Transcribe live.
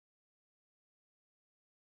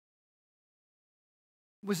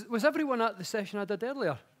Was everyone at the session I did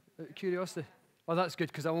earlier? Out of curiosity. Oh, that's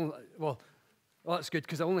good because that's good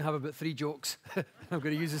because I only have about 3 jokes. I'm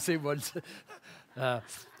going to use the same ones. What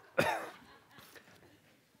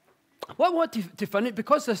I want to find it,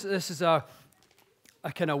 because this is a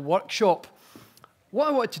kind of workshop, what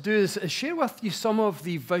I want to do is share with you some of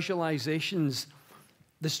the visualizations,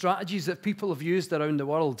 the strategies that people have used around the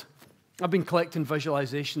world. I've been collecting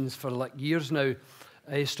visualizations for like years now,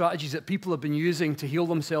 strategies that people have been using to heal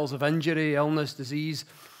themselves of injury, illness, disease,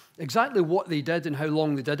 exactly what they did and how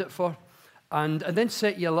long they did it for. And then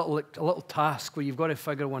set you a little task where you've got to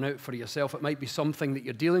figure one out for yourself. It might be something that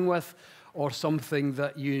you're dealing with or something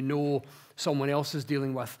that you know someone else is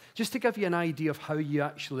dealing with, just to give you an idea of how you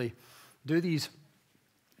actually do these.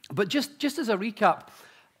 But just as a recap,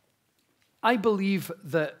 I believe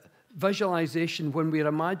that visualization, when we're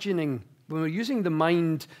imagining, when we're using the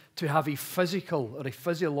mind to have a physical or a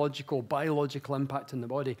physiological, biological impact on the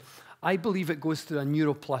body, I believe it goes through a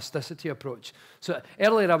neuroplasticity approach. So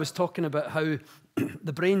earlier I was talking about how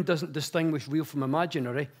the brain doesn't distinguish real from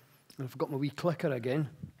imaginary. And I've got my wee clicker again.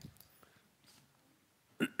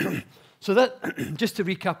 So that, just to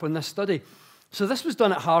recap on this study, so this was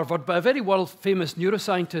done at Harvard by a very world-famous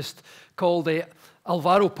neuroscientist called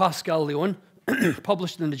Alvaro Pascal Leon,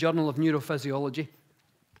 published in the Journal of Neurophysiology.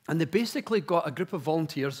 And they basically got a group of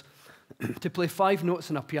volunteers to play 5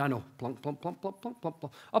 notes on a piano, plunk, plunk, plunk, plunk, plunk, plunk,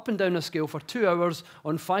 plunk, up and down a scale for 2 hours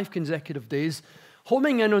on 5 consecutive days,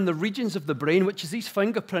 homing in on the regions of the brain, which is these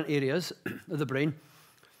fingerprint areas of the brain.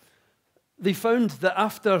 They found that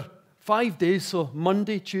after 5 days, so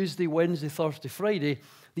Monday, Tuesday, Wednesday, Thursday, Friday,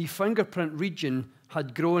 the fingerprint region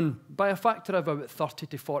had grown by a factor of about 30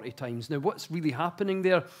 to 40 times. Now, what's really happening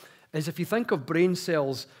there is, if you think of brain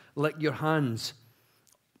cells like your hands,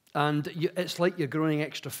 and it's like you're growing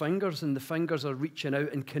extra fingers, and the fingers are reaching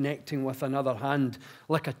out and connecting with another hand.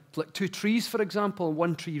 Like 2 trees, for example,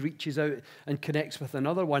 one tree reaches out and connects with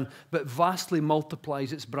another one, but vastly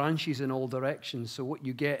multiplies its branches in all directions. So what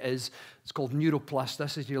you get is, it's called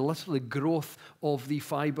neuroplasticity, literally growth of the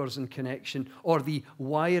fibers and connection, or the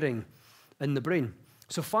wiring in the brain.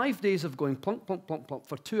 So 5 days of going plunk, plunk, plunk, plunk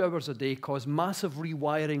for 2 hours a day caused massive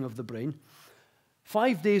rewiring of the brain.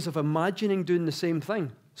 5 days of imagining doing the same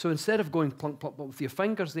thing. So instead of going plunk, plunk, plunk with your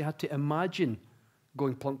fingers, they had to imagine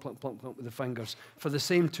going plunk, plunk, plunk, plunk with the fingers for the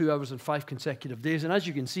same 2 hours and 5 consecutive days. And as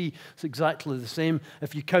you can see, it's exactly the same.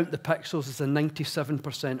 If you count the pixels, it's a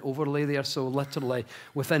 97% overlay there. So literally,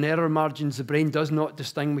 within error margins, the brain does not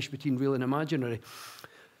distinguish between real and imaginary.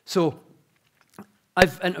 So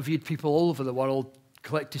I've interviewed people all over the world,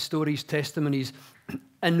 collected stories, testimonies,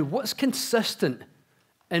 and what's consistent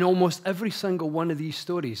in almost every single one of these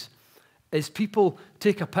stories is people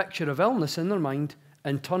take a picture of illness in their mind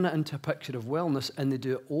and turn it into a picture of wellness, and they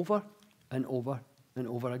do it over and over and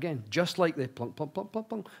over again, just like the plunk, plunk, plunk, plunk,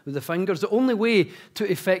 plunk with the fingers. The only way to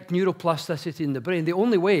affect neuroplasticity in the brain, the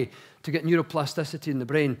only way to get neuroplasticity in the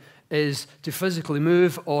brain is to physically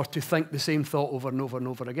move or to think the same thought over and over and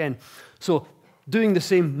over again. So doing the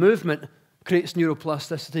same movement creates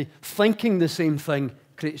neuroplasticity. Thinking the same thing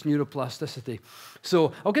creates neuroplasticity.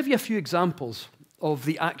 So I'll give you a few examples of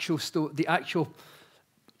the actual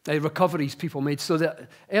recoveries people made. So that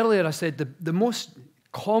earlier I said the most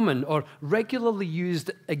common or regularly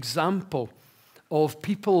used example of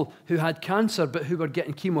people who had cancer but who were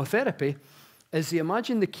getting chemotherapy is they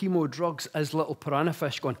imagine the chemo drugs as little piranha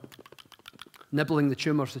fish going, nibbling the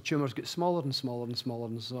tumours. The tumours get smaller and smaller and smaller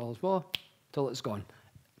and smaller and smaller till it's gone.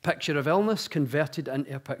 Picture of illness converted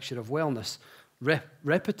into a picture of wellness.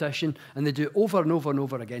 Repetition, and they do it over and over and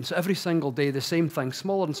over again. So every single day, the same thing,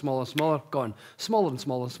 smaller and smaller and smaller, gone. Smaller and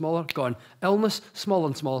smaller and smaller, gone. Illness, smaller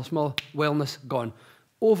and smaller and smaller, wellness, gone.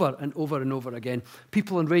 Over and over and over again.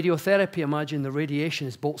 People in radiotherapy imagine the radiation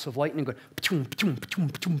is bolts of lightning going, pa-chung, pa-chung, pa-chung,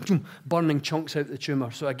 pa-chung, pa-chung, burning chunks out the tumour.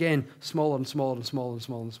 So again, smaller and smaller and smaller and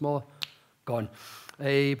smaller and smaller, gone.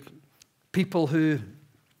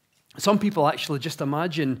 Some people actually just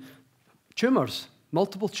imagine tumours,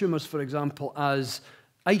 multiple tumours, for example, as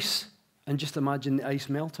ice, and just imagine the ice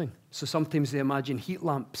melting. So sometimes they imagine heat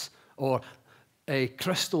lamps or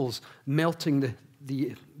crystals melting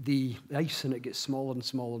the ice, and it gets smaller and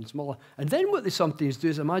smaller and smaller. And then what they sometimes do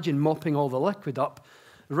is imagine mopping all the liquid up,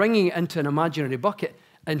 wringing it into an imaginary bucket,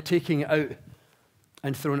 and taking it out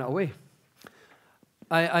and throwing it away.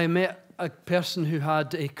 I met a person who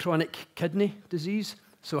had a chronic kidney disease,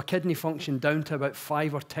 so a kidney function down to about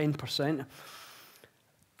 5 or 10%.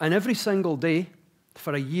 And every single day,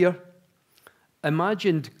 for a year,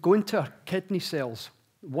 imagined going to her kidney cells,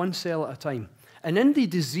 one cell at a time, and in the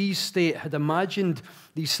disease state had imagined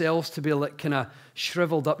these cells to be like kind of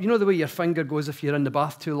shriveled up. You know the way your finger goes if you're in the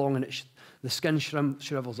bath too long and the skin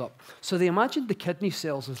shrivels up. So they imagined the kidney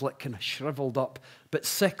cells as like kind of shriveled up, but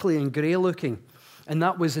sickly and grey looking. And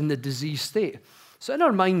that was in the disease state. So in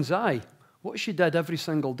her mind's eye, what she did every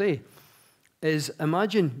single day is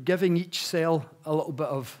imagine giving each cell a little bit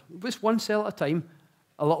of, just one cell at a time,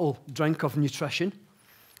 a little drink of nutrition.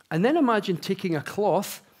 And then imagine taking a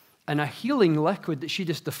cloth and a healing liquid that she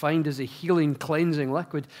just defined as a healing, cleansing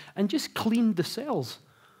liquid, and just cleaned the cells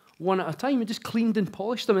one at a time, and just cleaned and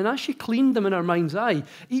polished them. And as she cleaned them in her mind's eye,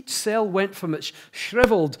 each cell went from its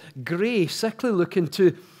shriveled, grey, sickly looking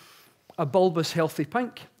to a bulbous, healthy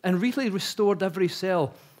pink, and really restored every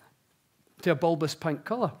cell to a bulbous pink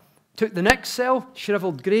colour. Took the next cell,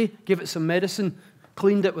 shriveled grey, gave it some medicine,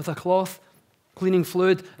 cleaned it with a cloth, cleaning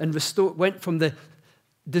fluid, and went from the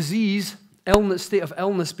disease, illness, state of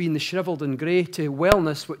illness being the shriveled and grey, to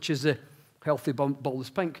wellness, which is the healthy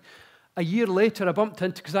bulbous pink. A year later, I bumped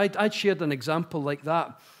into, because I'd shared an example like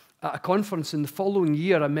that at a conference, and the following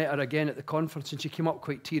year I met her again at the conference, and she came up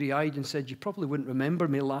quite teary-eyed and said, "You probably wouldn't remember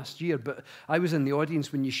me last year, but I was in the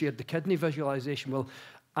audience when you shared the kidney visualization." Well,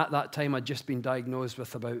 at that time, I'd just been diagnosed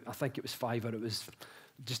with about, I think it was 5, or it was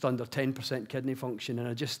just under 10% kidney function,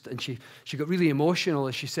 and she got really emotional,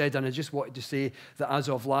 as she said, and I just wanted to say that as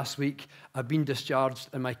of last week, I've been discharged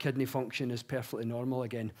and my kidney function is perfectly normal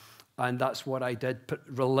again. And that's what I did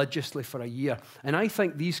religiously for a year. And I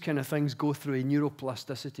think these kind of things go through a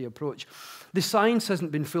neuroplasticity approach. The science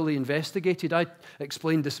hasn't been fully investigated. I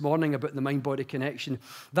explained this morning about the mind-body connection.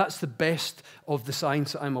 That's the best of the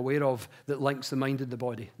science that I'm aware of that links the mind and the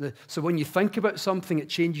body. So when you think about something, it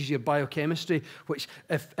changes your biochemistry, which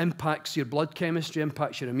impacts your blood chemistry,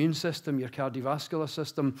 impacts your immune system, your cardiovascular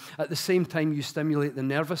system. At the same time, you stimulate the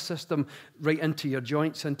nervous system right into your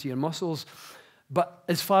joints, into your muscles. But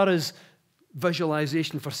as far as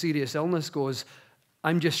visualization for serious illness goes,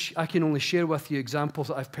 I can only share with you examples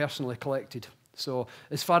that I've personally collected. So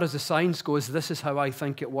as far as the science goes, this is how I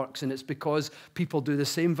think it works, and it's because people do the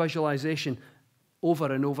same visualization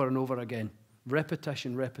over and over and over again.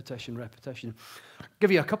 Repetition, repetition, repetition. I'll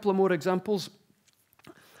give you a couple of more examples.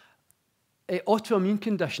 Autoimmune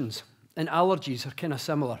conditions and allergies are kind of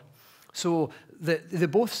similar. So they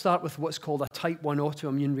both start with what's called a type 1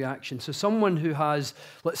 autoimmune reaction. So someone who has,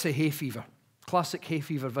 let's say, hay fever, classic hay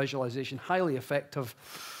fever visualization, highly effective.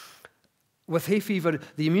 With hay fever,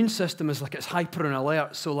 the immune system is like it's hyper on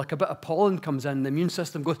alert. So like a bit of pollen comes in, the immune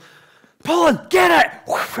system goes, "Pollen, get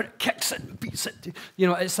it!" It kicks it and beats it. You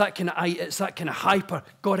know, it's that kind of hyper,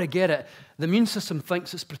 gotta get it. The immune system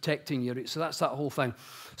thinks it's protecting you, so that's that whole thing.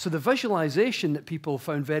 So the visualization that people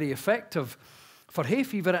found very effective for hay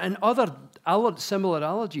fever and other similar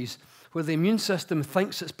allergies, where the immune system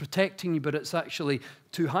thinks it's protecting you, but it's actually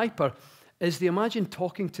too hyper, is they imagine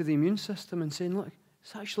talking to the immune system and saying, "Look,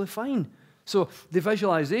 it's actually fine." So the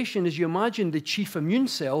visualization is you imagine the chief immune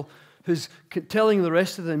cell who's telling the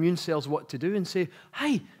rest of the immune cells what to do and say,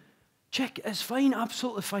 "Hey, check, it's fine,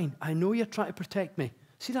 absolutely fine. I know you're trying to protect me.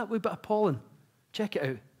 See that wee bit of pollen? Check it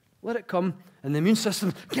out. Let it come." And the immune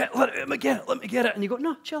system, let me get it. And you go,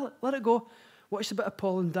 "No, chill it, let it go. Watch the bit of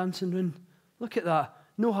pollen dancing around. Look at that.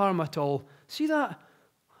 No harm at all. See that?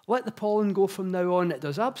 Let the pollen go from now on. It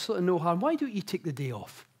does absolutely no harm. Why don't you take the day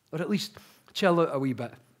off? Or at least chill out a wee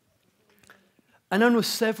bit." And I know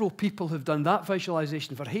several people who've done that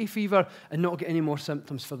visualization for hay fever and not get any more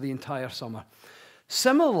symptoms for the entire summer.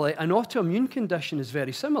 Similarly, an autoimmune condition is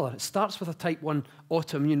very similar. It starts with a type 1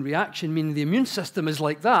 autoimmune reaction, meaning the immune system is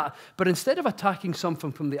like that, but instead of attacking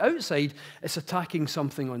something from the outside, it's attacking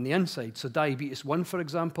something on the inside. So diabetes 1, for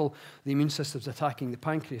example, the immune system's attacking the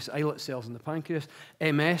pancreas, islet cells in the pancreas.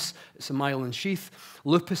 MS, it's the myelin sheath.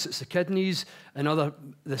 Lupus, it's the kidneys and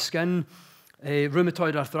the skin.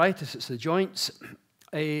 Rheumatoid arthritis, it's the joints.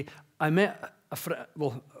 I met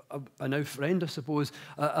a now friend, I suppose,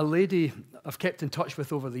 a lady I've kept in touch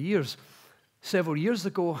with over the years, several years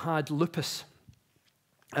ago had lupus.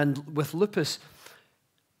 And with lupus,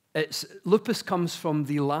 lupus comes from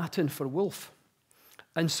the Latin for wolf.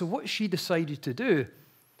 And so what she decided to do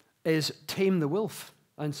is tame the wolf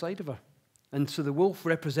inside of her. And so the wolf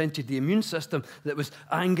represented the immune system that was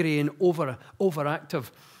angry and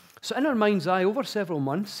overactive. So in her mind's eye, over several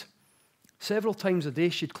months, several times a day,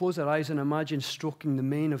 she'd close her eyes and imagine stroking the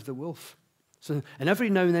mane of the wolf. And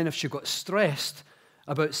every now and then, if she got stressed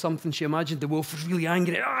about something, she imagined the wolf was really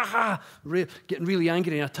angry, getting really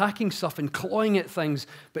angry and attacking stuff and clawing at things.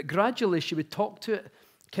 But gradually, she would talk to it,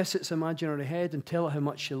 kiss its imaginary head, and tell it how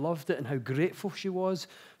much she loved it and how grateful she was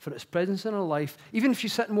for its presence in her life. Even if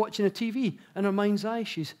she's sitting watching a TV, in her mind's eye,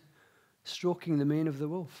 she's stroking the mane of the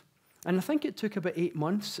wolf. And I think it took about 8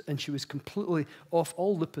 months, and she was completely off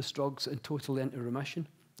all lupus drugs and totally into remission.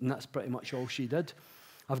 And that's pretty much all she did.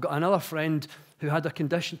 I've got another friend who had a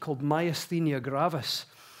condition called myasthenia gravis.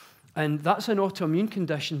 And that's an autoimmune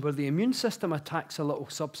condition where the immune system attacks a little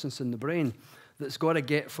substance in the brain that's got to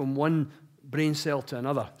get from one brain cell to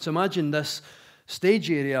another. So imagine this stage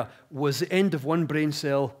area was the end of one brain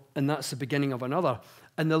cell, and that's the beginning of another.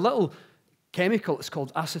 And the little chemical, it's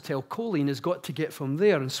called acetylcholine, has got to get from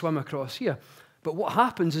there and swim across here. But what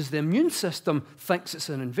happens is the immune system thinks it's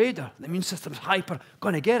an invader. The immune system's hyper,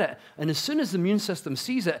 going to get it. And as soon as the immune system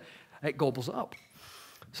sees it, it gobbles it up.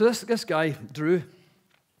 So this guy, Drew,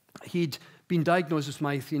 he'd been diagnosed with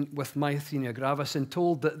myasthenia gravis and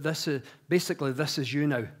told that this is you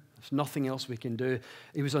now. There's nothing else we can do.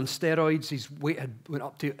 He was on steroids. His weight went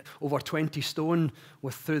up to over 20 stone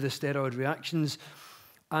through the steroid reactions.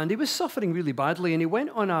 And he was suffering really badly, and he went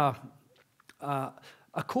on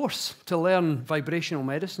a course to learn vibrational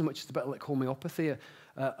medicine, which is a bit like homeopathy.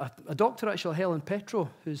 A doctor, actually, Helen Petro,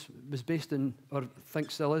 who was based in, or I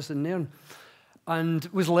think still is, in Nairn, and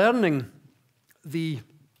was learning the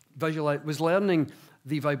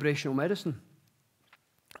vibrational medicine,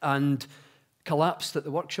 and collapsed at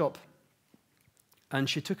the workshop. And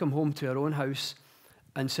she took him home to her own house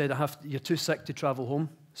and said, "You're too sick to travel home,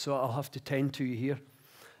 so I'll have to tend to you here."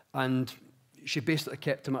 And she basically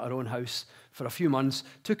kept him at her own house for a few months,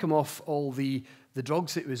 took him off all the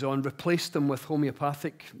drugs that he was on, replaced them with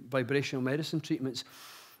homeopathic vibrational medicine treatments,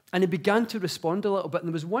 and he began to respond a little bit. And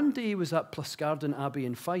there was one day he was at Pliscarden Abbey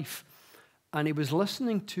in Fife, and he was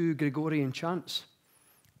listening to Gregorian chants,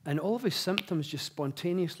 and all of his symptoms just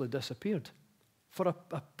spontaneously disappeared for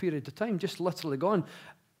a period of time, just literally gone.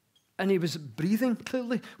 And he was breathing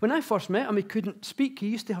clearly. When I first met him, he couldn't speak. He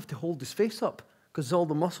used to have to hold his face up because all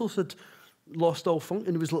the muscles had lost all function.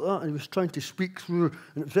 And he was like that, and he was trying to speak through,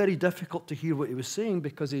 and it's very difficult to hear what he was saying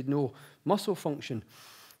because he had no muscle function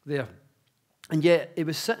there. And yet, he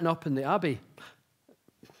was sitting up in the Abbey,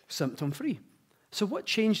 symptom-free. So what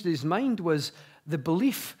changed his mind was the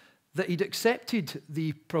belief that he'd accepted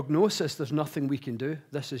the prognosis, there's nothing we can do,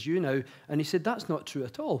 this is you now. And he said, that's not true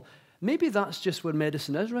at all. Maybe that's just where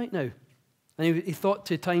medicine is right now. And he thought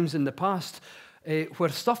to times in the past where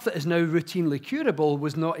stuff that is now routinely curable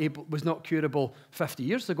was not curable 50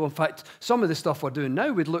 years ago. In fact, some of the stuff we're doing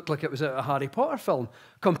now would look like it was out of a Harry Potter film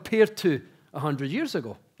compared to 100 years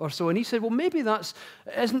ago or so. And he said, well, maybe it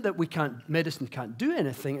isn't that medicine can't do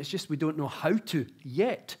anything, it's just we don't know how to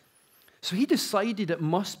yet. So he decided it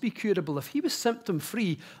must be curable. If he was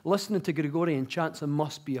symptom-free, listening to Gregorian chants, there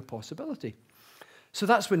must be a possibility. So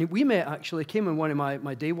that's when we met, actually. Came in one of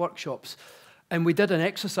my day workshops, and we did an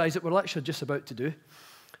exercise that we're actually just about to do,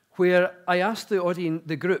 where I asked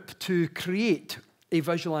the group to create a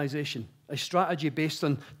visualization, a strategy based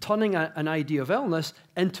on turning an idea of illness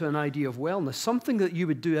into an idea of wellness, something that you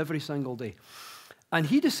would do every single day. And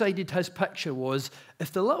he decided his picture was,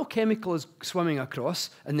 if the little chemical is swimming across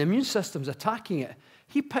and the immune system's attacking it,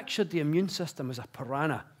 he pictured the immune system as a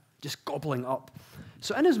piranha, just gobbling up.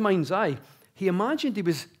 So in his mind's eye, he imagined he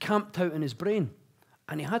was camped out in his brain,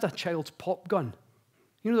 and he had a child's pop gun.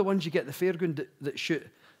 You know the ones you get at the fairground that shoot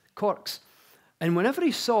corks? And whenever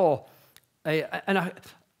he saw, I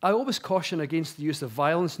always caution against the use of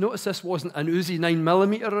violence. Notice this wasn't an Uzi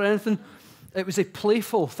 9mm or anything. It was a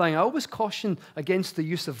playful thing. I always caution against the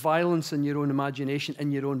use of violence in your own imagination,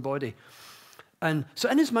 in your own body. And so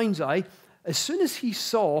in his mind's eye, as soon as he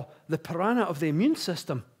saw the piranha of the immune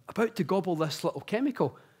system about to gobble this little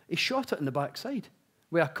chemical, he shot it in the backside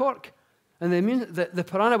with a cork. And the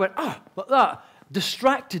piranha went, like that,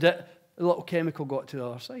 distracted it, the little chemical got to the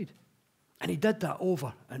other side. And he did that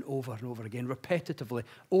over and over and over again, repetitively,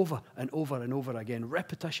 over and over and over again,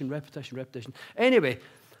 repetition, repetition, repetition. Anyway,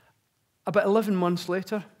 about 11 months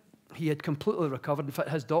later, he had completely recovered. In fact,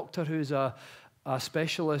 his doctor, who's a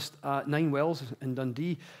specialist at Nine Wells in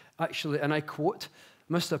Dundee, actually, and I quote,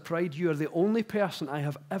 "Mr. Pride, you are the only person I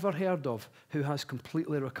have ever heard of who has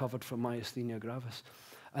completely recovered from myasthenia gravis."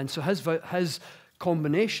 And so his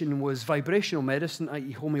combination was vibrational medicine,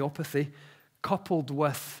 i.e. homeopathy, coupled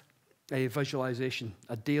with a visualization,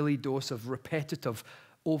 a daily dose of repetitive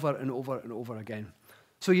over and over and over again.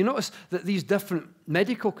 So you notice that these different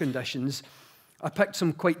medical conditions, I picked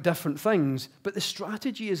some quite different things, but the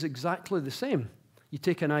strategy is exactly the same. You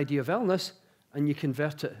take an idea of illness and you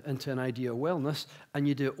convert it into an idea of wellness, and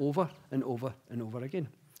you do it over and over and over again.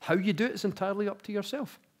 How you do it is entirely up to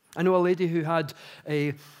yourself. I know a lady who had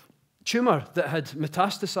a tumour that had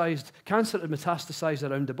metastasized, cancer had metastasized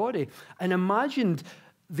around the body, and imagined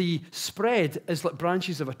the spread as like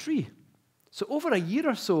branches of a tree. So over a year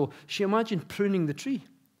or so, she imagined pruning the tree.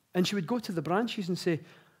 And she would go to the branches and say,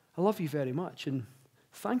 I love you very much, and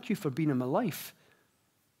thank you for being in my life,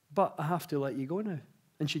 but I have to let you go now.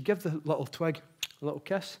 And she'd give the little twig a little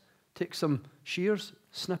kiss, take some shears,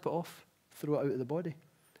 snip it off, throw it out of the body.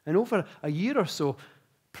 And over a year or so,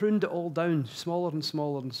 pruned it all down, smaller and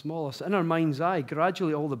smaller and smaller. So in her mind's eye,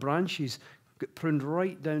 gradually all the branches got pruned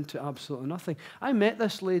right down to absolutely nothing. I met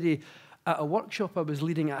this lady at a workshop I was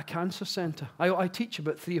leading at a cancer centre. I teach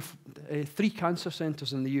about three cancer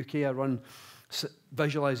centres in the UK. I run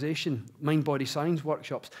visualization, mind-body science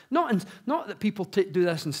workshops. Not that people do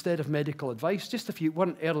this instead of medical advice. Just if you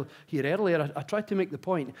weren't here earlier, I tried to make the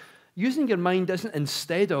point. Using your mind isn't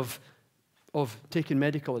instead of taking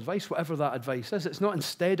medical advice, whatever that advice is. It's not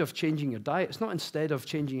instead of changing your diet. It's not instead of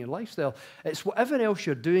changing your lifestyle. It's whatever else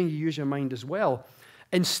you're doing, you use your mind as well.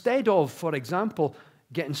 Instead of, for example,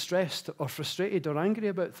 getting stressed or frustrated or angry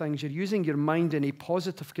about things, you're using your mind in a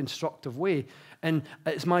positive, constructive way. And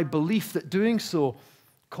it's my belief that doing so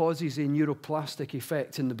causes a neuroplastic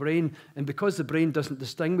effect in the brain. And because the brain doesn't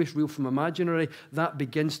distinguish real from imaginary, that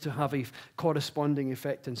begins to have a corresponding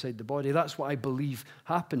effect inside the body. That's what I believe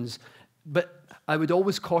happens. But I would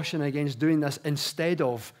always caution against doing this instead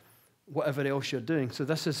of whatever else you're doing. So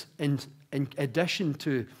this is in addition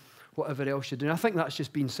to whatever else you're doing. I think that's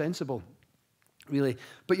just being sensible, really.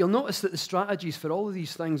 But you'll notice that the strategies for all of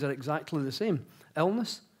these things are exactly the same.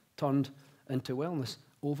 Illness turned into wellness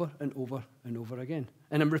over and over and over again.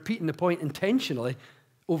 And I'm repeating the point intentionally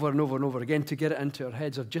over and over and over again to get it into our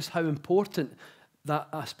heads of just how important that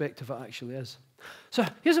aspect of it actually is. So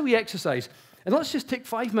here's a wee exercise. And let's just take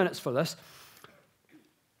 5 minutes for this.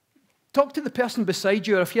 Talk to the person beside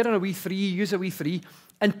you, or if you're in a wee three, use a wee three,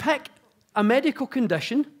 and pick a medical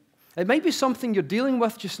condition. It might be something you're dealing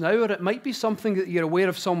with just now, or it might be something that you're aware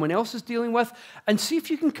of someone else is dealing with, and see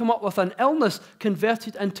if you can come up with an illness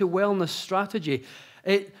converted into wellness strategy.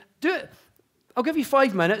 Do it. I'll give you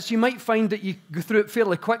 5 minutes. You might find that you go through it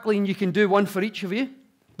fairly quickly and you can do one for each of you.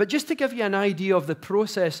 But just to give you an idea of the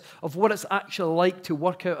process of what it's actually like to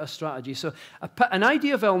work out a strategy. So an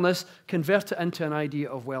idea of illness, convert it into an idea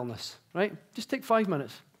of wellness, right? Just take 5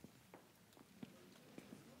 minutes.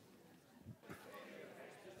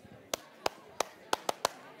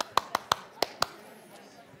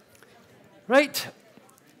 Right.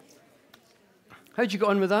 How'd you get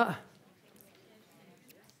on with that?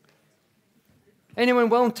 Anyone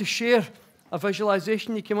willing to share a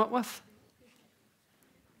visualization you came up with?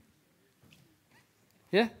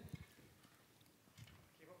 Yeah?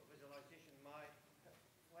 Came up with visualization. My hip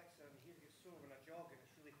flexor and here gets sore when I jog and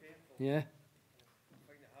it's really painful. Yeah. I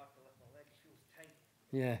find it hard to lift my leg. It feels tight.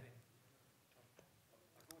 Yeah.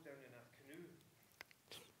 I go down in a canoe.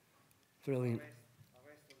 Brilliant. I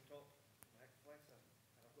rest on top of my hip flexor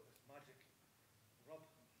and I've got this magic rub.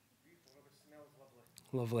 Beautiful rub. It smells lovely.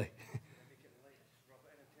 Lovely. I make it light. I just rub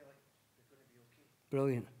it in and tell it it's going to be okay.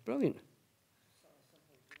 Brilliant. Brilliant. Something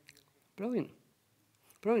simple. It's going to be okay. Brilliant.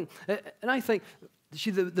 Brilliant. And I think,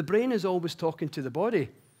 see, the brain is always talking to the body.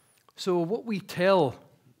 So what we tell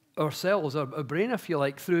ourselves, our brain, if you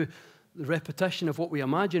like, through the repetition of what we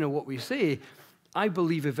imagine or what we say, I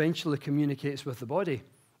believe eventually communicates with the body.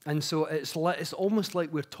 And so it's almost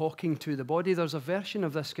like we're talking to the body. There's a version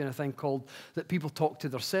of this kind of thing called that people talk to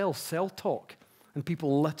their cells, cell talk. And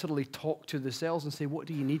people literally talk to the cells and say, what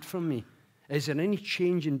do you need from me? Is there any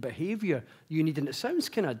change in behavior you need? And it sounds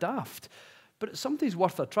kind of daft, but it's something's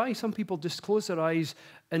worth a try. Some people just close their eyes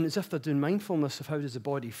and as if they're doing mindfulness of how does the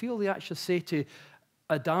body feel, they actually say to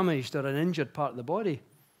a damaged or an injured part of the body,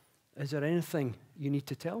 is there anything you need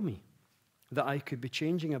to tell me that I could be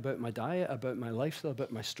changing about my diet, about my lifestyle,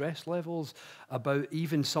 about my stress levels, about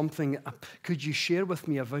even something, could you share with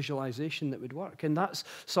me a visualization that would work? And that's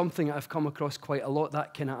something I've come across quite a lot,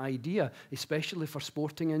 that kind of idea, especially for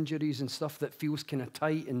sporting injuries and stuff that feels kind of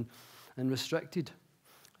tight and restricted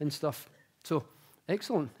and stuff. So,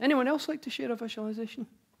 excellent. Anyone else like to share a visualization?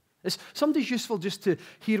 It's sometimes useful just to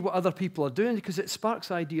hear what other people are doing because it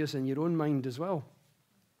sparks ideas in your own mind as well.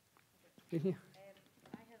 I have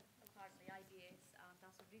apparently IBS and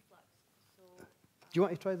acid reflux. So, do you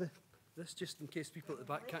want to try this just in case people at the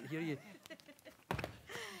back can't hear you?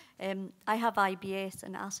 I have IBS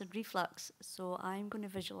and acid reflux, so I'm going to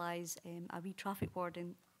visualise a wee traffic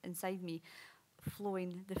warden inside me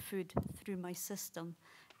flowing the food through my system,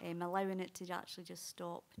 allowing it to actually just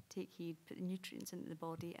stop, take heed, put the nutrients into the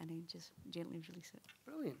body, and then just gently release it.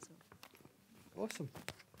 Brilliant. So. Awesome.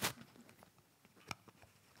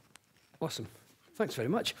 Awesome. Thanks very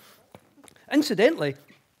much. Incidentally,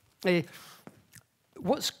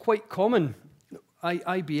 what's quite common,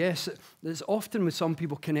 IBS is often with some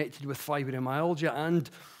people connected with fibromyalgia and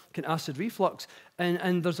acid reflux.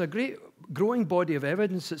 And there's a great growing body of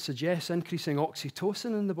evidence that suggests increasing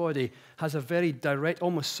oxytocin in the body has a very direct,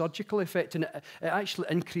 almost surgical effect. And it actually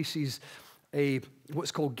increases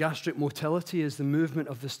what's called gastric motility, is the movement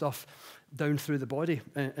of the stuff down through the body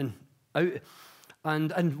and out.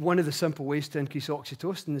 And one of the simple ways to increase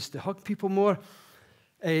oxytocin is to hug people more,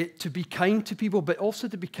 to be kind to people, but also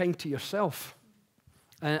to be kind to yourself.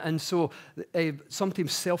 And so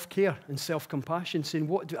sometimes self-care and self-compassion, saying,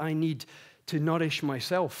 what do I need to nourish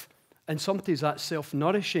myself? And sometimes that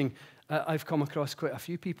self-nourishing, I've come across quite a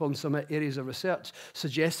few people in some areas of research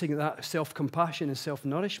suggesting that self-compassion and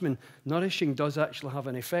self-nourishing does actually have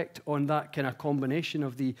an effect on that kind of combination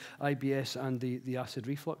of the IBS and the acid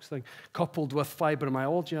reflux thing, coupled with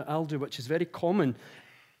fibromyalgia, which is very common,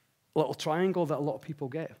 little triangle that a lot of people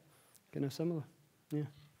get, kind of similar. Yeah.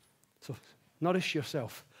 So nourish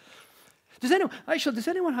yourself. Does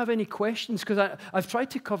anyone have any questions? Because I've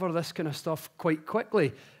tried to cover this kind of stuff quite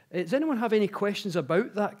quickly. Does anyone have any questions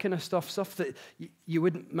about that kind of stuff that you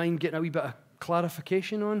wouldn't mind getting a wee bit of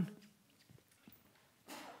clarification on?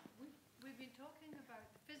 We've been talking about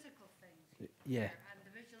physical things. Yeah. And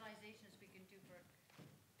the visualizations we can do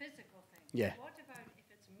for physical things. Yeah. What about if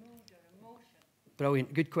it's mood or emotion?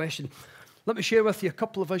 Brilliant. Good question. Let me share with you a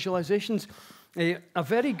couple of visualizations. A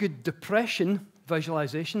very good depression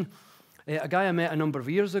visualization. A guy I met a number of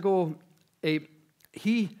years ago,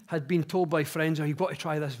 he had been told by friends, oh, you've got to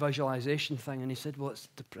try this visualization thing. And he said, well, it's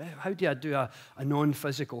how do I do a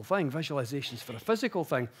non-physical thing? Visualization's for a physical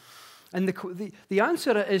thing. And the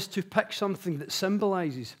answer is to pick something that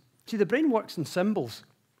symbolizes. See, the brain works in symbols,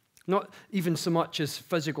 not even so much as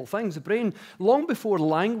physical things. The brain, long before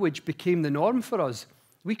language became the norm for us,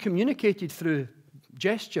 we communicated through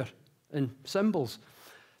gesture and symbols.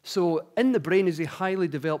 So in the brain is a highly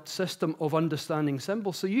developed system of understanding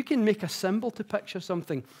symbols. So you can make a symbol to picture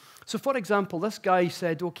something. So for example, this guy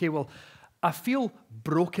said, okay, well, I feel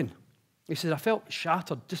broken. He said, I felt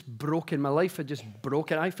shattered, just broken. My life had just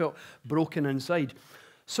broken. I felt broken inside.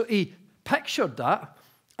 So he pictured that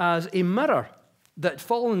as a mirror that had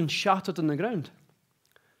fallen shattered on the ground.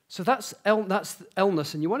 So that's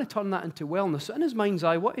illness, and you want to turn that into wellness. So in his mind's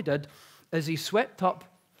eye, what he did is he swept up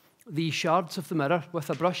the shards of the mirror with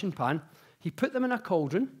a brush and pan. He put them in a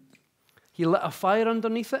cauldron. He lit a fire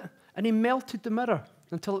underneath it, and he melted the mirror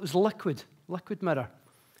until it was liquid mirror.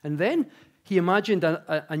 And then he imagined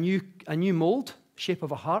a new mould, shape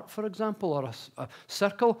of a heart, for example, or a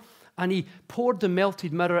circle, and he poured the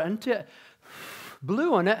melted mirror into it,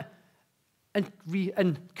 blew on it,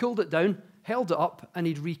 and cooled it down, held it up, and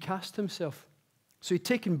he'd recast himself. So he'd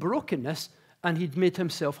taken brokenness, and he'd made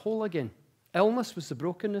himself whole again. Illness was the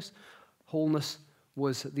brokenness, wholeness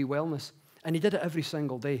was the wellness. And he did it every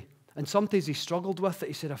single day. And some days he struggled with it.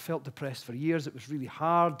 He said, I felt depressed for years. It was really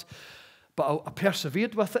hard. But I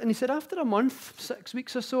persevered with it. And he said, after a month, 6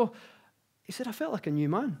 weeks or so, he said, I felt like a new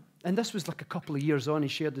man. And this was like a couple of years on, he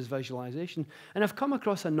shared his visualization. And I've come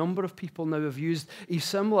across a number of people now who've used a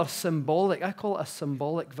similar symbolic, I call it a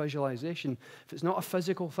symbolic visualization. If it's not a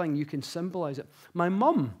physical thing, you can symbolize it. My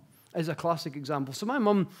mum is a classic example. So my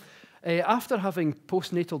mum, after having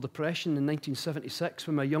postnatal depression in 1976,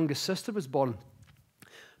 when my youngest sister was born,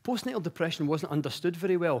 postnatal depression wasn't understood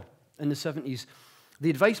very well in the 70s. The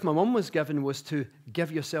advice my mum was given was to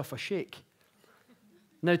give yourself a shake.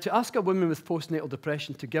 Now, to ask a woman with postnatal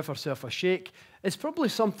depression to give herself a shake is probably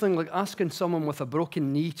something like asking someone with a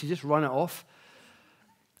broken knee to just run it off.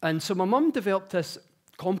 And so my mum developed this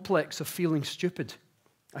complex of feeling stupid.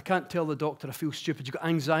 I can't tell the doctor I feel stupid. You've got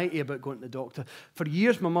anxiety about going to the doctor. For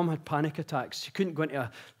years, my mum had panic attacks. She couldn't go into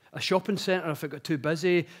a shopping centre if it got too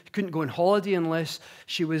busy. She couldn't go on holiday unless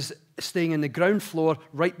she was staying in the ground floor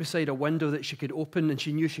right beside a window that she could open, and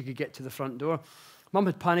she knew she could get to the front door. Mum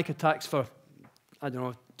had panic attacks for,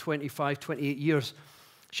 25, 28 years.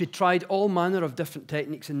 She'd tried all manner of different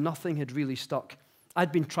techniques, and nothing had really stuck.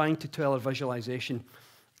 I'd been trying to tell her visualization.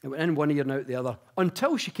 It went in one ear and out the other,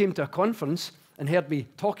 until she came to a conference and heard me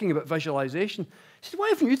talking about visualization. She said, why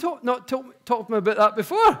haven't you not talked to me about that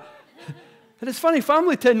before? And it's funny,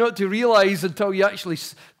 family tend not to realize until you actually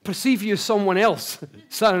perceive you as someone else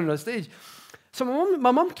standing on a stage. So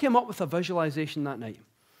my mum came up with a visualization that night.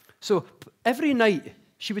 So every night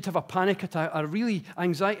she would have a panic attack, a really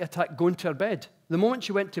anxiety attack going to her bed. The moment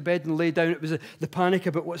she went to bed and lay down, it was the panic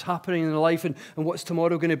about what's happening in her life and what's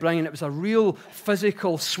tomorrow going to bring, and it was a real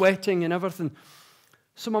physical sweating and everything.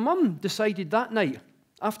 So my mum decided that night,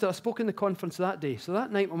 after I spoke in the conference that day, so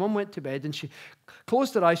that night my mum went to bed and she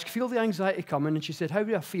closed her eyes, she could feel the anxiety coming, and she said, how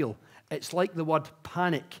do I feel? It's like the word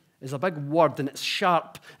panic is a big word, and it's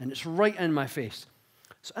sharp, and it's right in my face.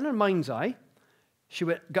 So in her mind's eye, she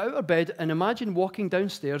got out of bed and imagined walking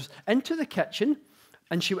downstairs into the kitchen,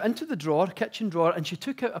 and she went into the kitchen drawer, and she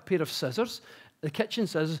took out a pair of scissors, the kitchen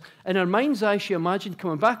scissors. In her mind's eye, she imagined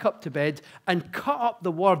coming back up to bed and cut up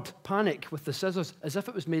the word panic with the scissors as if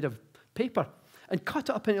it was made of paper, and cut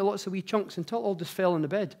it up into lots of wee chunks until it all just fell in the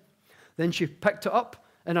bed. Then she picked it up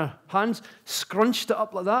in her hands, scrunched it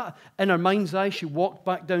up like that. In her mind's eye, she walked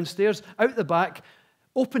back downstairs, out the back,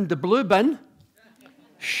 opened the blue bin,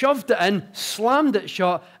 shoved it in, slammed it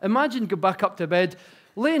shut. Imagine go back up to bed,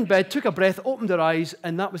 lay in bed, took a breath, opened her eyes,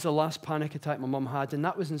 and that was the last panic attack my mum had, and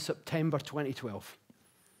that was in September 2012.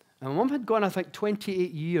 And my mum had gone, I think,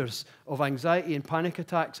 28 years of anxiety and panic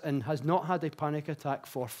attacks and has not had a panic attack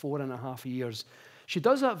for 4.5 years. She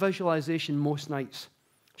does that visualization most nights.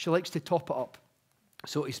 She likes to top it up,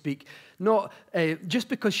 so to speak. Not just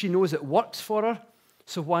because she knows it works for her,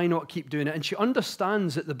 so why not keep doing it? And she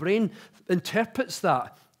understands that the brain interprets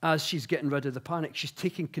that as she's getting rid of the panic. She's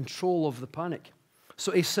taking control of the panic.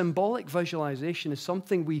 So a symbolic visualization is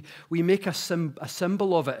something we make a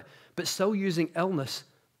symbol of it, but still using illness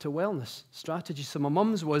to wellness strategy. So my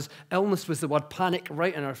mum's was, illness was the word panic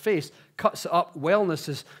right in her face, cuts it up. Wellness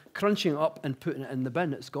is crunching it up and putting it in the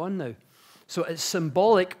bin. It's gone now. So it's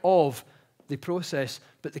symbolic of the process,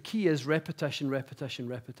 but the key is repetition, repetition,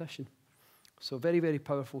 repetition. So very, very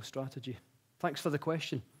powerful strategy. Thanks for the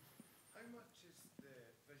question. How much is the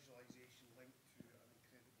visualization linked to an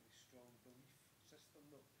incredibly strong belief system,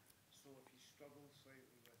 though? So if you struggle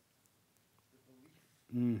slightly with the belief,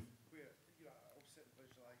 where, you know, I'll sit and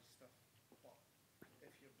visualize stuff, but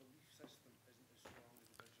if your belief system isn't as strong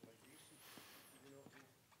as the visualization, do they not go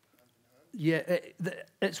hand in hand? Yeah,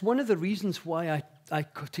 it's one of the reasons why I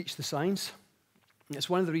teach the science. It's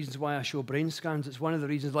one of the reasons why I show brain scans. It's one of the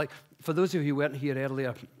reasons, like, for those of you who weren't here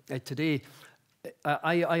earlier today,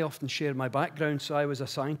 I often share my background. So I was a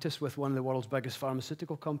scientist with one of the world's biggest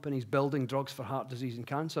pharmaceutical companies building drugs for heart disease and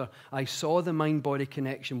cancer. I saw the mind-body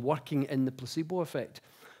connection working in the placebo effect.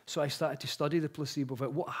 So I started to study the placebo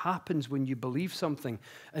effect. What happens when you believe something?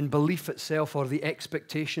 And belief itself, or the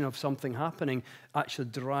expectation of something happening, actually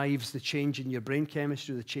drives the change in your brain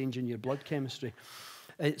chemistry, the change in your blood chemistry.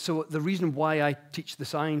 So the reason why I teach the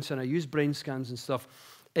science and I use brain scans and stuff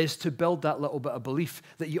is to build that little bit of belief,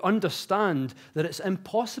 that you understand that it's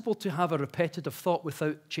impossible to have a repetitive thought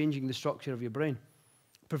without changing the structure of your brain.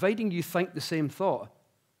 Providing you think the same thought,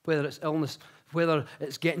 whether it's illness, whether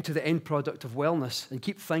it's getting to the end product of wellness, and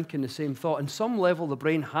keep thinking the same thought. On some level, the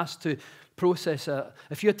brain has to process it.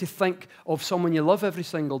 If you had to think of someone you love every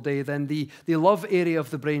single day, then the love area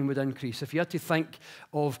of the brain would increase. If you had to think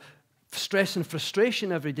of stress and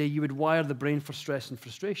frustration every day, you would wire the brain for stress and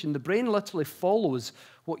frustration. The brain literally follows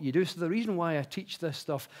what you do. So the reason why I teach this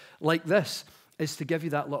stuff like this is to give you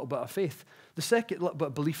that little bit of faith. The second little bit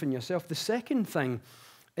of belief in yourself. The second thing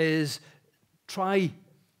is try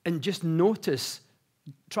and just notice,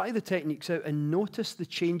 try the techniques out and notice the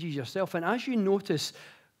changes yourself. And as you notice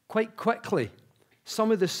quite quickly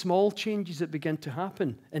some of the small changes that begin to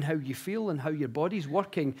happen in how you feel and how your body's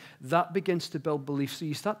working, that begins to build belief. So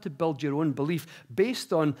you start to build your own belief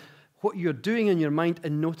based on what you're doing in your mind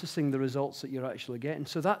and noticing the results that you're actually getting.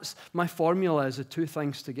 So that's my formula, is the two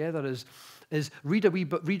things together, is read a wee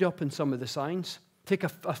bit, read up in some of the science, take a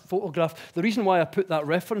photograph. The reason why I put that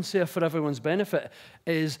reference there for everyone's benefit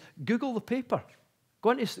is Google the paper.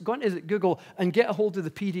 Go into Google and get a hold of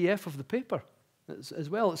the PDF of the paper as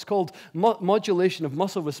well. It's called Modulation of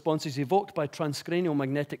Muscle Responses Evoked by Transcranial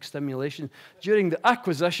Magnetic Stimulation During the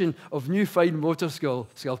Acquisition of Newfound Motor Skills.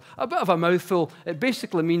 A bit of a mouthful. It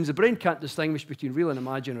basically means the brain can't distinguish between real and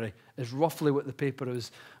imaginary, is roughly what the paper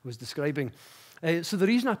was describing. So the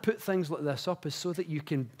reason I put things like this up is so that you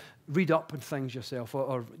can read up on things yourself,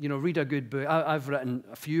 or you know, read a good book. I've written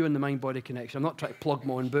a few on the mind-body connection. I'm not trying to plug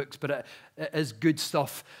my own books, but it is good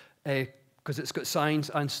stuff, because it's got science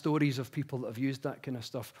and stories of people that have used that kind of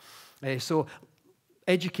stuff. So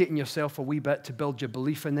educating yourself a wee bit to build your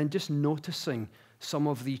belief, and then just noticing some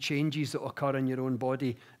of the changes that occur in your own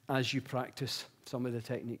body as you practice some of the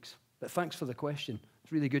techniques. But thanks for the question.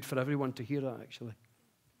 It's really good for everyone to hear that, actually.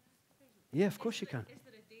 Yeah, of course you can. Is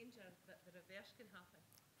there a danger that the reverse can happen?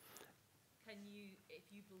 Can you, if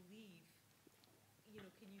you believe, you know,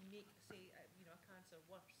 can you make, say, you know, a cancer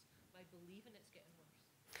worse by believing it's getting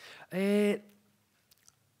worse?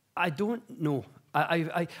 I don't know.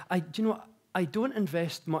 Do you know, I don't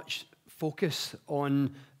invest much focus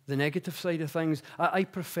on the negative side of things. I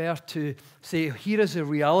prefer to say, here is a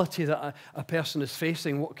reality that a person is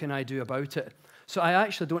facing. What can I do about it? So I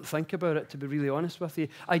actually don't think about it, to be really honest with you.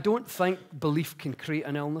 I don't think belief can create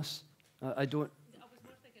an illness. I don't. I was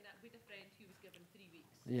more thinking that we had a friend who was given 3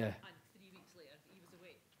 weeks. Yeah. And 3 weeks later, he was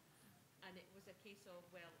away. And it was a case of,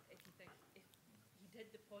 well, if he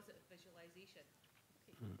did the positive visualization,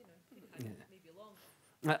 you know, he could have maybe longer.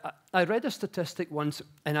 I read a statistic once,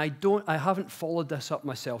 and I haven't followed this up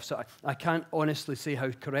myself, so I can't honestly say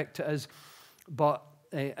how correct it is. But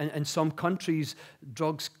in some countries,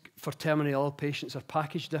 drugs for terminally ill patients are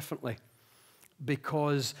packaged differently,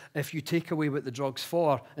 because if you take away what the drug's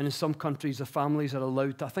for, and in some countries the families are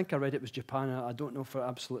allowed to, I think I read it was Japan, I don't know for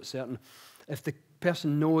absolute certain, if the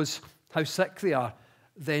person knows how sick they are,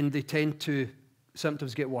 then they tend to,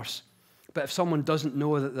 symptoms get worse. But if someone doesn't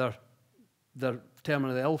know that they're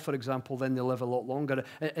terminally ill, for example, then they live a lot longer.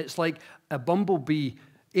 It's like a bumblebee,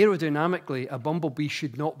 aerodynamically, a bumblebee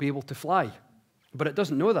should not be able to fly, but it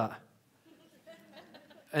doesn't know that.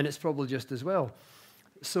 And it's probably just as well.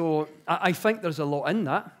 So I think there's a lot in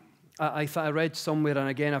that. I read somewhere, and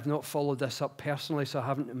again, I've not followed this up personally, so I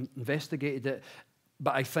haven't investigated it,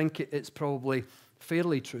 but I think it's probably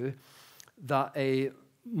fairly true that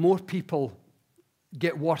more people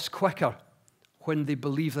get worse quicker when they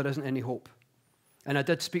believe there isn't any hope. And I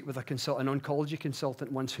did speak with an oncology consultant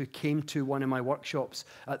once who came to one of my workshops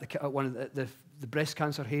at one of the breast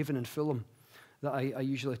cancer haven in Fulham that I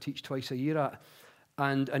usually teach twice a year at.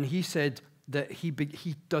 And he said that he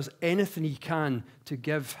does anything he can to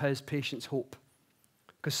give his patients hope.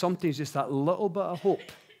 Because sometimes just that little bit of hope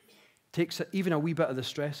takes even a wee bit of the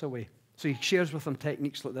stress away. So he shares with them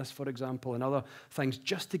techniques like this, for example, and other things,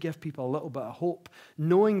 just to give people a little bit of hope,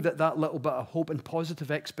 knowing that that little bit of hope and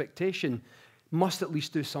positive expectation must at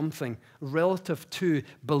least do something relative to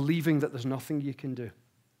believing that there's nothing you can do.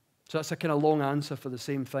 So that's a kind of long answer for the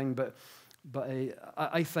same thing, but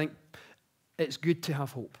I think it's good to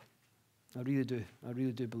have hope. I really do. I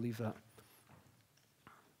really do believe that.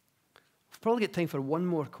 We've probably got time for one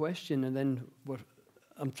more question, and then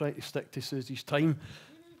I'm trying to stick to Susie's time.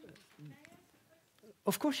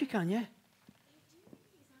 Of course you can, yeah.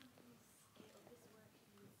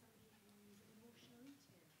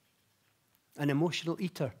 An emotional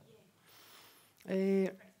eater?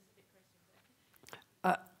 I've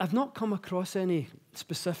not come across any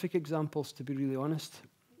specific examples, to be really honest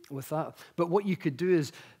with that. But what you could do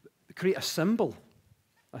is create a symbol,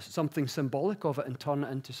 something symbolic of it, and turn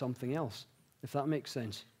it into something else, if that makes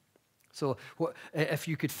sense. So if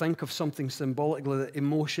you could think of something symbolically that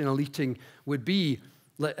emotional eating would be,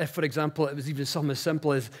 like if, for example, it was even something as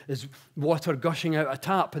simple as water gushing out a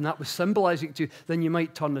tap, and that was symbolizing it to you, then you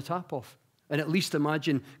might turn the tap off. And at least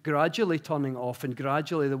imagine gradually turning it off and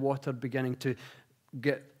gradually the water beginning to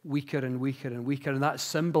get weaker and weaker and weaker, and that's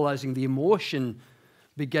symbolizing the emotion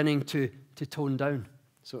beginning to tone down,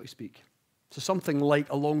 so to speak. So something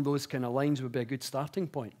like along those kind of lines would be a good starting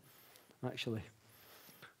point, actually.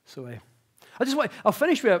 So I'll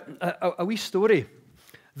finish with a wee story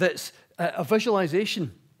that's a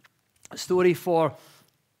visualization story for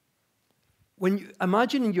when you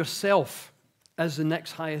imagining yourself as the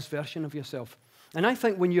next highest version of yourself. And I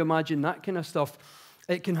think when you imagine that kind of stuff,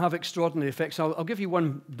 it can have extraordinary effects. I'll give you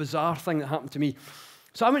one bizarre thing that happened to me.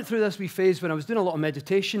 So I went through this wee phase when I was doing a lot of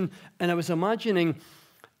meditation, and I was imagining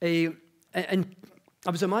that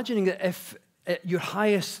if your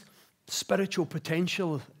highest spiritual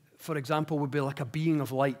potential, for example, would be like a being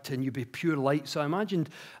of light, and you'd be pure light. So I imagined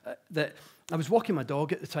that I was walking my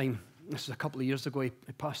dog at the time. This was a couple of years ago. He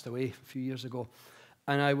passed away a few years ago.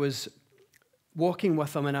 And I was walking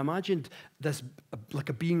with him, and I imagined this like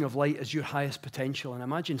a being of light as your highest potential. And I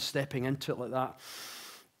imagined stepping into it like that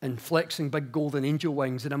and flexing big golden angel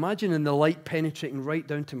wings, and imagining the light penetrating right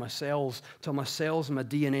down to my cells, till my cells and my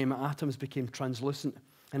DNA, my atoms became translucent.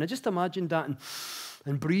 And I just imagined that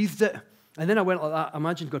and breathed it. And then I went like that,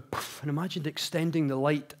 imagined going poof, and imagined extending the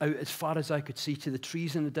light out as far as I could see to the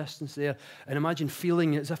trees in the distance there, and imagined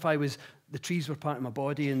feeling as if the trees were part of my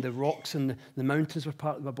body, and the rocks and the mountains were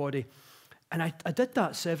part of my body. And I did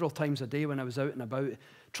that several times a day when I was out and about,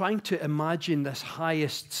 trying to imagine this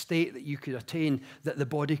highest state that you could attain, that the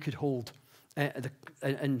body could hold,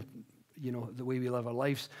 and you know, the way we live our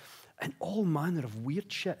lives. And all manner of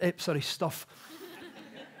weird stuff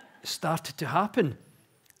started to happen.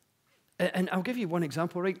 And I'll give you one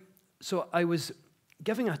example, right? So I was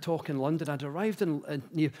giving a talk in London. I'd arrived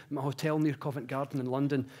near my hotel near Covent Garden in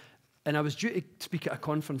London, and I was due to speak at a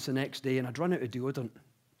conference the next day, and I'd run out of deodorant.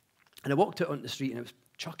 And I walked out onto the street, and it was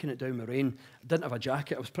chucking it down with rain. I didn't have a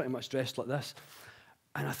jacket. I was pretty much dressed like this.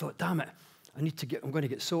 And I thought, damn it, I'm going to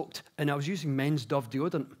get soaked. And I was using men's Dove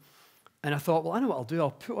deodorant. And I thought, well, I know what I'll do.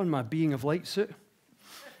 I'll put on my Being of Light suit,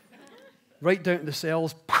 right down to the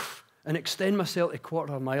cells, and extend myself a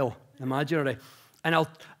quarter of a mile, imaginary. And I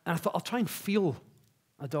thought, I'll try and feel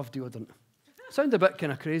a Dove deodorant. Sounded a bit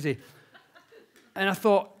kind of crazy. And I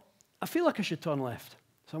thought, I feel like I should turn left.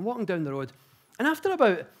 So I'm walking down the road. And after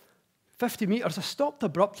about 50 metres, I stopped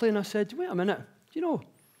abruptly and I said, wait a minute, you know,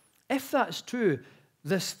 if that's true,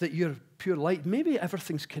 that you're pure light, maybe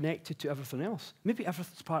everything's connected to everything else. Maybe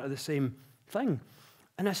everything's part of the same thing.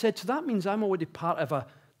 And I said, so that means I'm already part of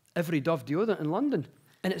every Dove deodorant in London.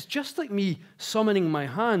 And it's just like me summoning my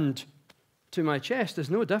hand to my chest is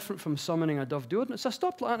no different from summoning a Dove deodorant. So I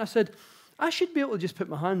stopped like that and I said, I should be able to just put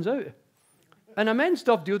my hands out. And a men's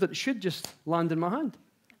Dove deodorant should just land in my hand.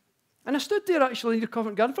 And I stood there actually in the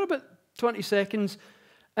Covent Garden for about 20 seconds.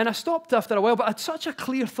 And I stopped after a while, but I had such a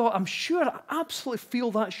clear thought, I'm sure I absolutely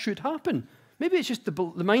feel that should happen. Maybe it's just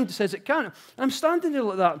the mind that says it can't. And I'm standing there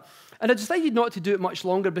like that. And I decided not to do it much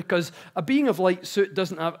longer because a Being of Light suit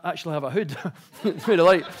doesn't actually have a hood. It's made of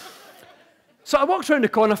light. So I walked around the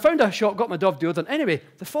corner, found a shop, got my Dove deodorant. Anyway,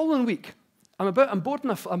 the following week, I'm about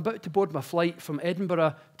to board my flight from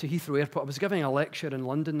Edinburgh to Heathrow Airport. I was giving a lecture in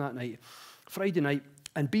London that night, Friday night,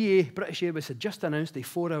 and BA, British Airways, had just announced a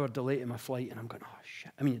 4-hour delay to my flight, and I'm going, oh,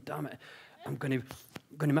 shit, I mean, damn it, I'm going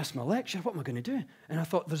to miss my lecture, what am I going to do? And I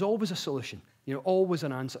thought, there's always a solution, you know, always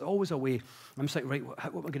an answer, always a way. I'm just like, right, what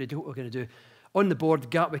am I going to do, what am I going to do? On the board,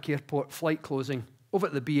 Gatwick Airport, flight closing, over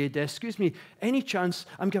at the BA desk, excuse me, any chance,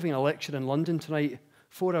 I'm giving a lecture in London tonight,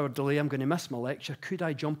 4-hour delay, I'm going to miss my lecture, could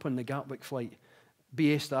I jump on the Gatwick flight?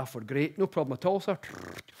 BA staff were great, no problem at all, sir.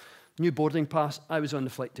 New boarding pass, I was on the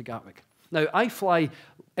flight to Gatwick. Now, I fly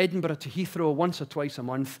Edinburgh to Heathrow once or twice a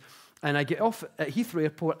month, and I get off at Heathrow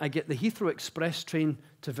Airport, I get the Heathrow Express train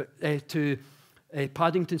to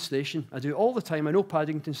Paddington Station. I do it all the time, I know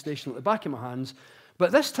Paddington Station at the back of my hands,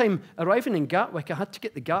 but this time, arriving in Gatwick, I had to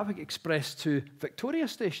get the Gatwick Express to Victoria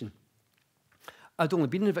Station. I'd only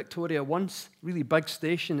been in Victoria once, really big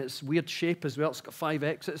station, it's weird shape as well, it's got 5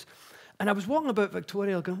 exits. And I was walking about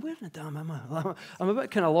Victoria going, where in the damn am I? I'm a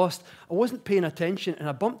bit kind of lost. I wasn't paying attention, and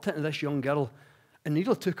I bumped into this young girl, and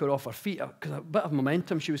nearly took her off her feet, because a bit of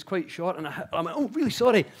momentum, she was quite short, and I'm like, oh, really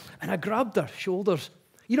sorry. And I grabbed her shoulders.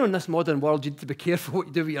 You know, in this modern world, you need to be careful what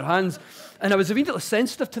you do with your hands. And I was immediately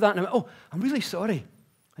sensitive to that, and I went, oh, I'm really sorry.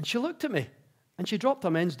 And she looked at me, and she dropped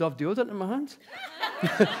a men's Dove deodorant in my hands.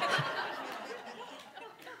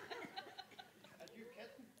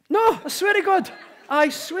 No, I swear to God. I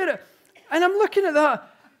swear it. And I'm looking at that.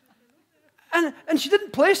 And she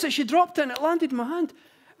didn't place it. She dropped it and it landed in my hand.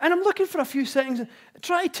 And I'm looking for a few seconds and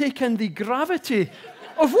try to take in the gravity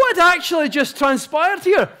of what had actually just transpired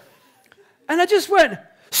here. And I just went,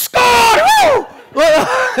 score!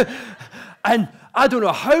 And I don't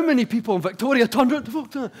know how many people in Victoria turned around.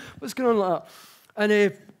 What's going on like that?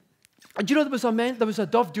 And do you know there was a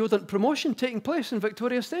Dove deodorant promotion taking place in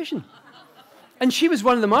Victoria Station? And she was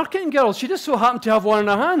one of the marketing girls. She just so happened to have one in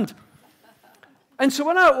her hand. And so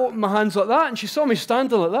when I opened my hands like that, and she saw me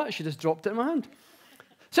standing like that, she just dropped it in my hand.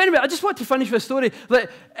 So anyway, I just want to finish with a story that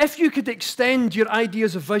if you could extend your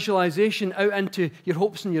ideas of visualization out into your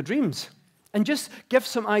hopes and your dreams, and just give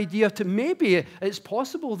some idea to maybe it's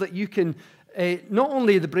possible that you can, not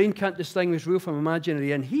only the brain can't distinguish real from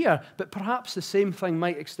imaginary in here, but perhaps the same thing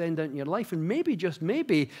might extend out in your life. And maybe, just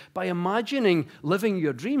maybe, by imagining living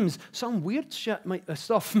your dreams, some weird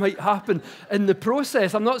stuff might happen in the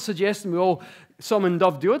process. I'm not suggesting we all summon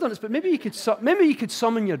Dove deodorants, but maybe you could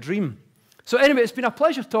summon your dream. So anyway, it's been a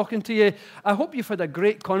pleasure talking to you. I hope you've had a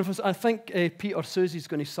great conference. I think Pete or Susie's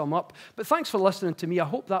going to sum up. But thanks for listening to me. I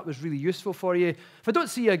hope that was really useful for you. If I don't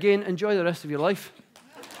see you again, enjoy the rest of your life.